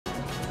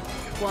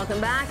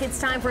Welcome back. It's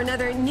time for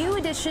another new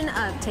edition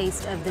of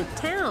Taste of the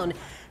Town.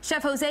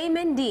 Chef Jose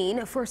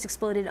Mendin first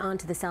exploded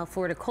onto the South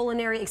Florida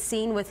culinary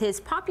scene with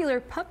his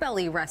popular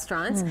Potbelly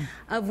restaurants,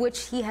 of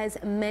which he has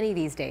many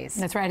these days.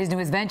 That's right. His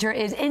newest venture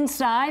is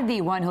inside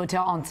the One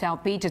Hotel on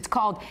South Beach. It's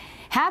called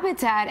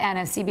Habitat, and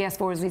as CBS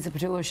 4's Lisa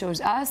Petrillo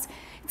shows us,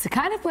 it's the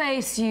kind of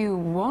place you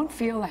won't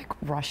feel like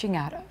rushing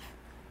out of.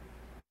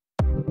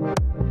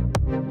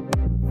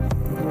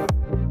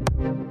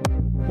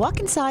 Walk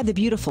inside the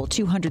beautiful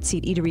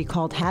 200-seat eatery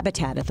called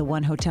Habitat at the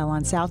One Hotel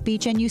on South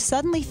Beach, and you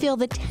suddenly feel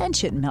the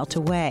tension melt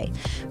away.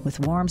 With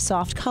warm,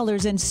 soft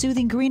colors and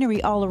soothing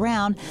greenery all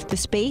around, the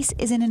space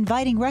is an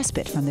inviting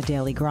respite from the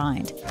daily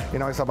grind. You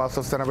know, it's about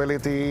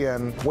sustainability,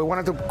 and we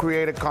wanted to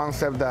create a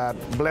concept that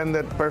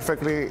blended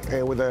perfectly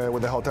with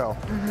the hotel.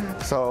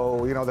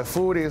 So, you know, the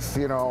food is,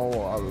 you know,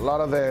 a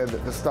lot of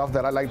the stuff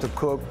that I like to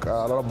cook, a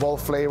lot of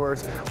bold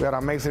flavors. We had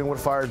an amazing wood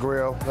fire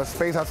grill. The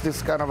space has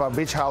this kind of a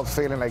beach house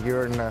feeling, like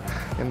you're in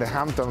the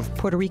Hamptons.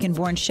 Puerto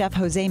Rican-born chef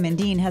Jose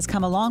Mendin has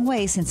come a long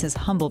way since his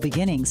humble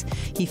beginnings.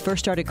 He first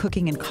started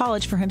cooking in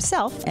college for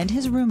himself and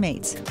his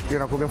roommates. You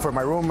know, cooking for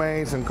my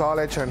roommates in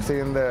college and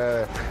seeing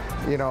the,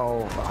 you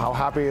know, how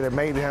happy they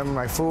made him,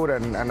 my food,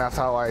 and that's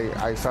how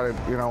I started,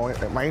 you know,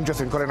 my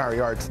interest in culinary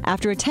arts.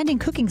 After attending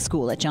cooking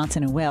school at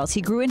Johnson & Wales, he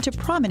grew into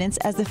prominence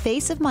as the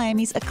face of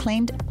Miami's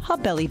acclaimed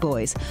Potbelly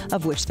Boys,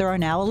 of which there are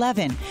now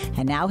 11.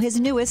 And now his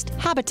newest,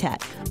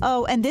 Habitat.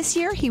 Oh, and this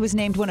year he was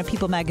named one of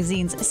People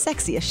magazine's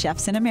sexiest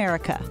chefs in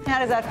America. How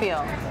does that feel?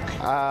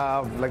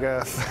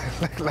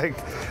 Like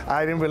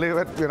I didn't believe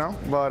it, you know,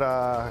 but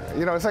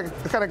you know, it's like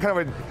kind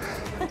of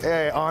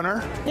a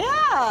honor.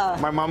 Yeah.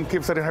 My mom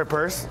keeps it in her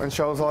purse and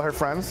shows all her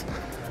friends.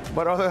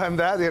 But other than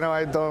that, you know,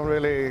 I don't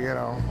really, you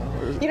know.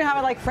 You don't have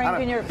it like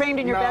framed in your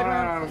bedroom?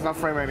 No, it's not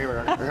framed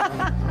anywhere.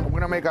 I'm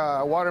gonna make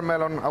a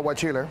watermelon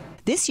aguachile.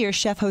 This year,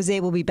 Chef Jose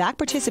will be back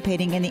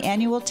participating in the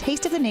annual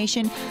Taste of the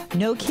Nation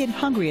No Kid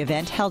Hungry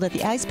event held at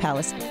the Ice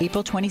Palace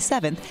April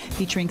 27th,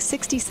 featuring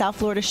 60 South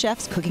Florida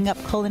chefs cooking up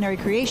culinary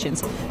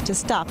creations to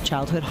stop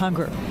childhood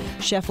hunger.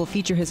 Chef will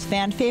feature his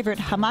fan favorite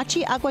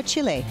hamachi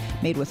aguachile,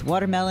 made with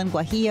watermelon,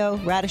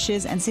 guajillo,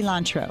 radishes, and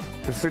cilantro.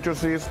 It's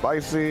citrusy,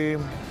 spicy, you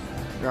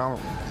know.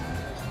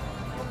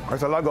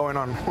 There's a lot going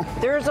on.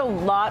 There's a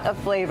lot of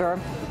flavor,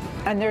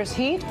 and there's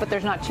heat, but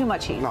there's not too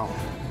much heat. No,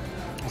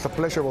 it's a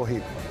pleasurable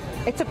heat.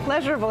 It's a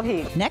pleasurable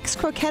heat. Next,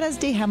 croquetas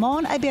de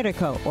jamón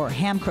ibérico, or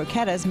ham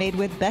croquetas made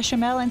with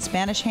bechamel and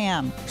Spanish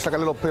ham. It's like a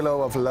little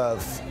pillow of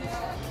love.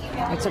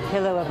 It's a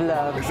pillow of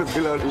love. It's a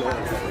pillow of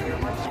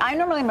love. I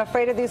normally am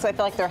afraid of these. I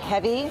feel like they're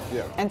heavy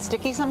Yeah. and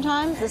sticky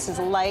sometimes. This is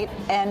light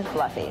and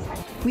fluffy.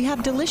 We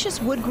have delicious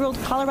wood-grilled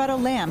Colorado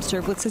lamb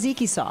served with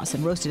tzatziki sauce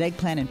and roasted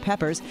eggplant and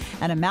peppers,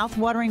 and a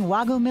mouth-watering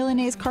Wagyu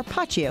Milanese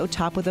carpaccio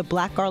topped with a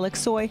black garlic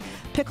soy,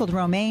 pickled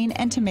romaine,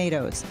 and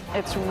tomatoes.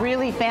 It's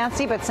really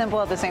fancy but simple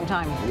at the same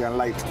time. Yeah,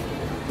 light.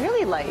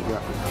 Really light.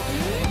 Yeah.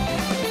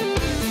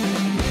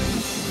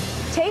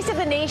 Taste of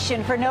the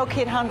Nation for No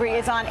Kid Hungry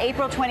is on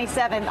April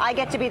 27th. I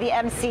get to be the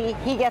MC.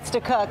 He gets to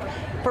cook.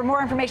 For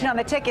more information on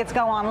the tickets,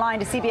 go online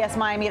to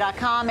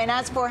cbsmiami.com. And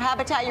as for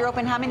Habitat, you're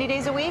open how many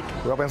days a week?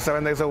 We're open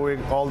 7 days a week,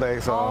 all day.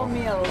 So All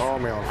meals. All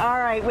meals. All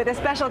right. With a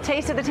special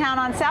Taste of the Town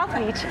on South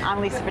Beach,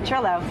 I'm Lisa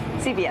Petrillo,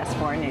 CBS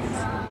 4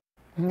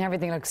 News.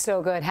 Everything looks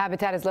so good.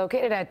 Habitat is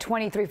located at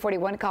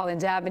 2341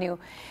 Collins Avenue,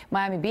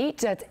 Miami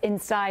Beach. That's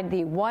inside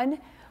the One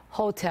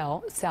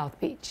Hotel South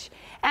Beach.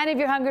 And if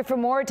you're hungry for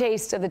more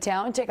Taste of the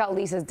Town, check out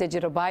Lisa's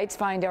Digital Bites.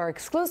 Find our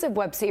exclusive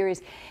web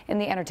series in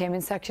the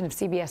entertainment section of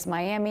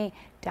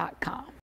cbsmiami.com.